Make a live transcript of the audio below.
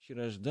ночи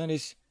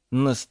рождались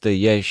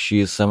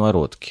настоящие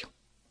самородки.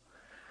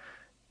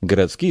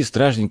 Городские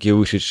стражники,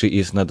 вышедшие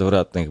из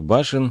надвратных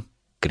башен,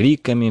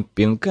 криками,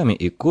 пинками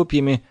и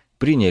копьями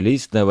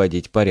принялись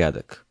наводить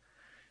порядок.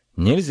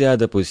 Нельзя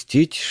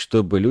допустить,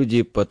 чтобы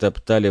люди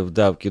потоптали в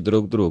давке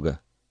друг друга,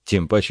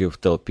 тем паче в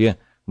толпе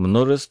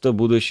множество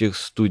будущих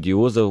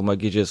студиозов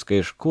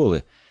магической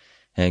школы,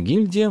 а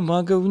гильдия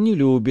магов не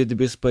любит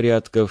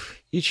беспорядков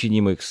и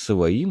чинимых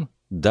своим,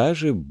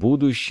 даже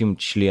будущим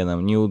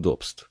членам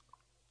неудобств.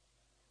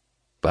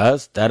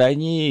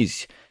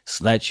 «Посторонись!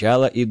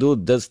 Сначала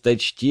идут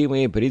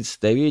досточтимые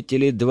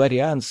представители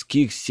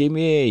дворянских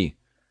семей!»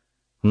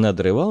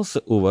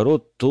 Надрывался у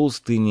ворот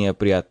толстый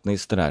неопрятный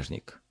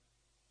стражник.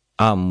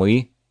 «А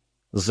мы?»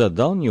 –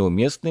 задал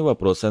неуместный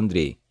вопрос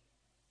Андрей.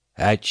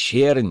 «А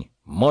чернь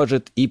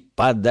может и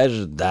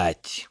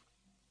подождать!»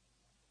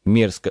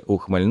 Мерзко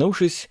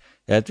ухмыльнувшись,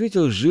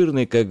 ответил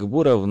жирный, как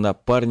Боров,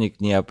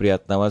 напарник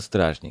неопрятного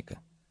стражника.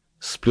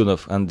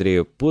 Сплюнув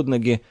Андрею под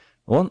ноги,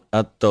 он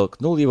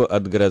оттолкнул его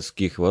от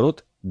городских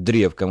ворот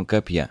древком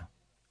копья.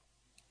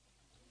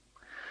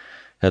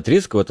 От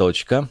резкого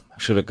толчка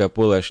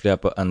широкополая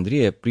шляпа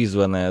Андрея,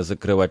 призванная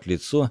закрывать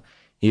лицо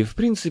и, в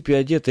принципе,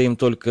 одетая им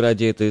только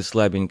ради этой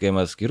слабенькой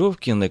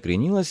маскировки,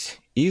 накренилась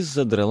и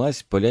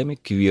задралась полями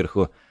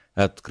кверху,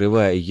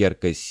 открывая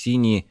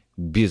ярко-синие,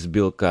 без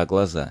белка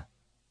глаза.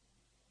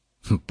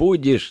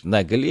 «Будешь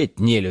наглеть,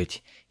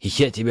 нелюдь,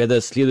 я тебя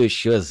до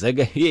следующего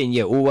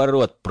заговенья у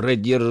ворот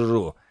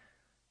продержу!»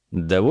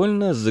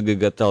 Довольно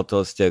загоготал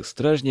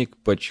толстяк-стражник,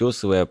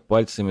 почесывая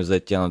пальцами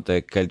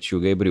затянутое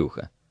кольчугой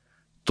брюхо.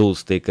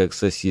 Толстые, как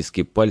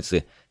сосиски,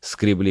 пальцы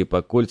скребли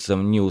по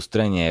кольцам, не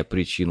устраняя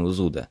причину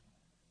зуда.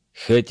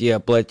 «Хоть и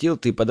оплатил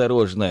ты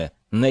подорожное,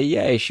 но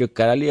я еще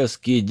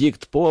королевский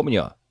дикт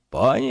помню.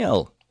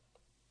 Понял?»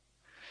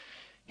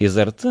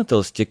 Изо рта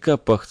толстяка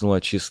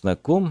пахнуло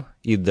чесноком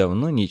и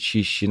давно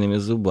нечищенными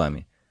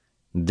зубами.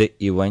 Да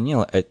и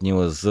воняло от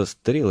него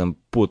застарелым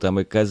потом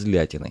и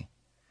козлятиной.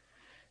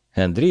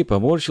 Андрей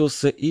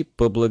поморщился и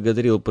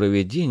поблагодарил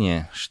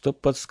провидение, что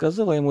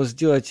подсказало ему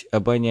сделать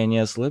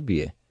обоняние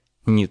слабее.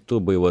 Не то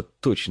бы его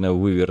точно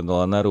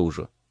вывернуло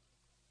наружу.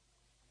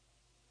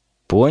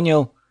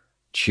 «Понял?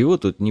 Чего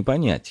тут не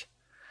понять?»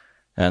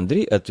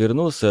 Андрей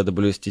отвернулся от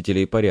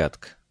блюстителей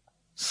порядка.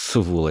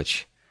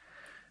 «Сволочь!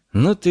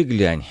 Ну ты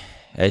глянь,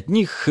 от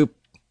них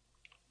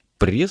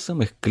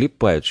прессом их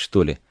клепают,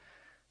 что ли?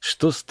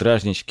 Что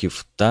стражнички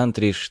в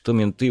тантре, что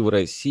менты в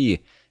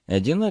России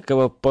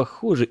одинаково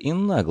похожи и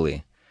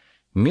наглые.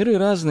 Миры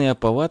разные, а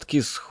повадки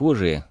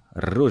схожие,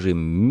 рожи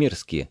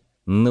мерзкие,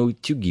 на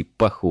утюги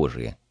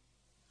похожие».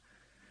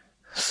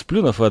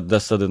 Сплюнув от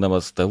досады на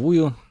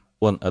мостовую,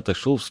 он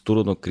отошел в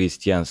сторону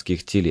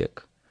крестьянских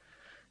телег.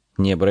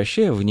 Не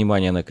обращая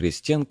внимания на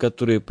крестьян,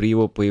 которые при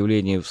его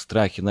появлении в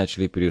страхе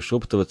начали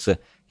перешептываться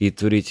и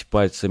творить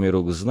пальцами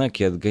рук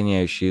знаки,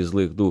 отгоняющие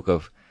злых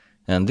духов,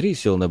 Андрей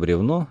сел на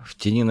бревно в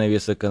тени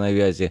навеса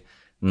коновязи,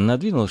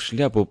 надвинул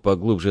шляпу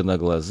поглубже на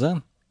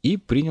глаза и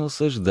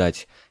принялся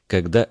ждать,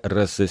 когда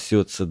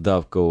рассосется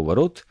давка у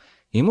ворот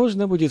и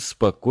можно будет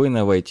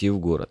спокойно войти в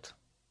город.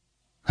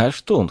 А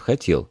что он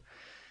хотел?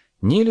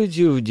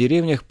 Нелюди в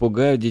деревнях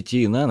пугают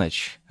детей на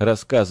ночь,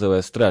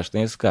 рассказывая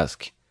страшные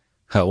сказки.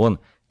 А он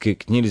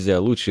как нельзя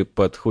лучше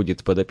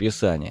подходит под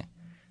описание.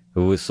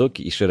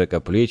 Высокий и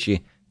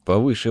широкоплечий,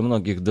 повыше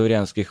многих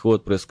дворянских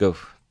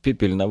отпрысков,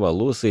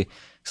 пепельноволосый,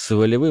 с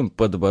волевым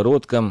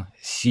подбородком,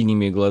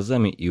 синими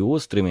глазами и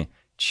острыми,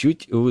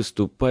 чуть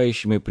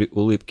выступающими при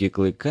улыбке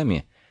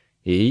клыками,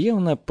 и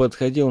явно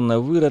подходил на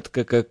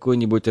выродка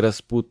какой-нибудь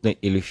распутной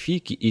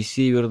эльфийки из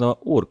северного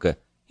орка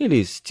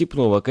или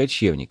степного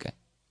кочевника.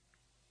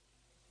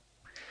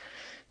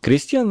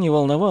 Крестьян не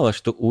волновало,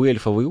 что у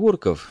эльфов и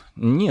орков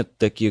нет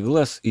таких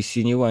глаз и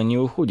синева не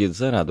уходит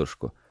за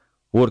радужку.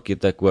 Орки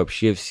так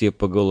вообще все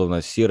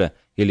поголовно серо-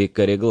 или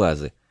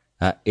кореглазы,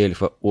 а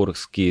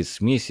эльфо-оркские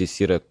смеси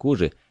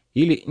серокожи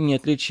или не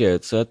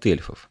отличаются от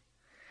эльфов.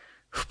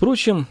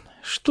 Впрочем,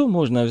 что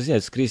можно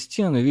взять с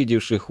крестьян,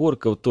 видевших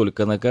орков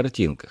только на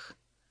картинках?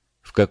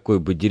 В какой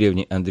бы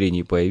деревне Андрей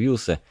ни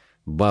появился,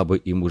 бабы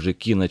и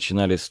мужики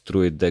начинали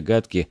строить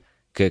догадки,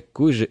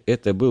 какой же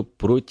это был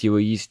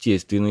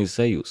противоестественный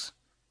союз.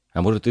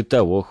 А может и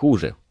того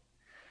хуже.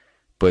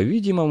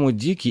 По-видимому,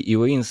 дикий и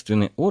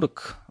воинственный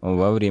орк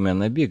во время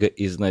набега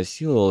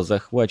изнасиловал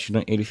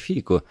захваченную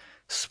эльфийку,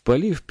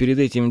 спалив перед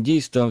этим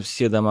действом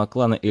все дома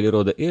клана или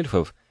рода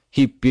эльфов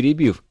и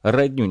перебив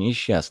родню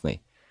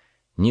несчастной.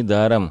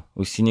 Недаром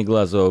у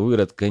синеглазого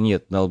выродка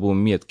нет на лбу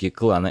метки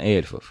клана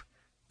эльфов.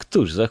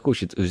 Кто ж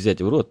захочет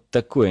взять в рот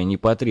такое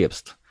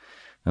непотребство?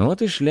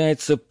 Вот и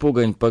шляется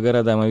пугань по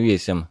городам и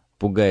весям,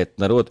 пугает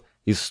народ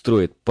и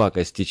строит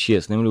пакости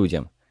честным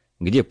людям.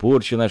 Где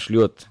порчу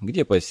нашлет,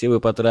 где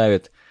посевы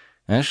потравит.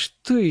 А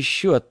что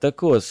еще от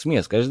такого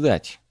смеска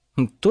ждать?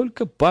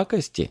 Только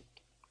пакости.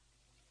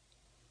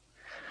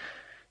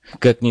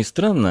 Как ни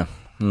странно,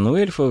 но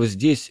эльфов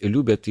здесь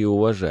любят и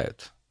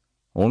уважают.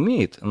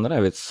 Умеет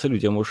нравится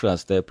людям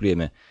ушастое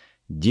племя.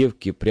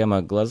 Девки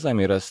прямо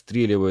глазами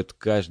расстреливают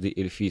каждый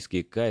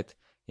эльфийский кайт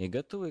и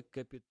готовы к капиталу.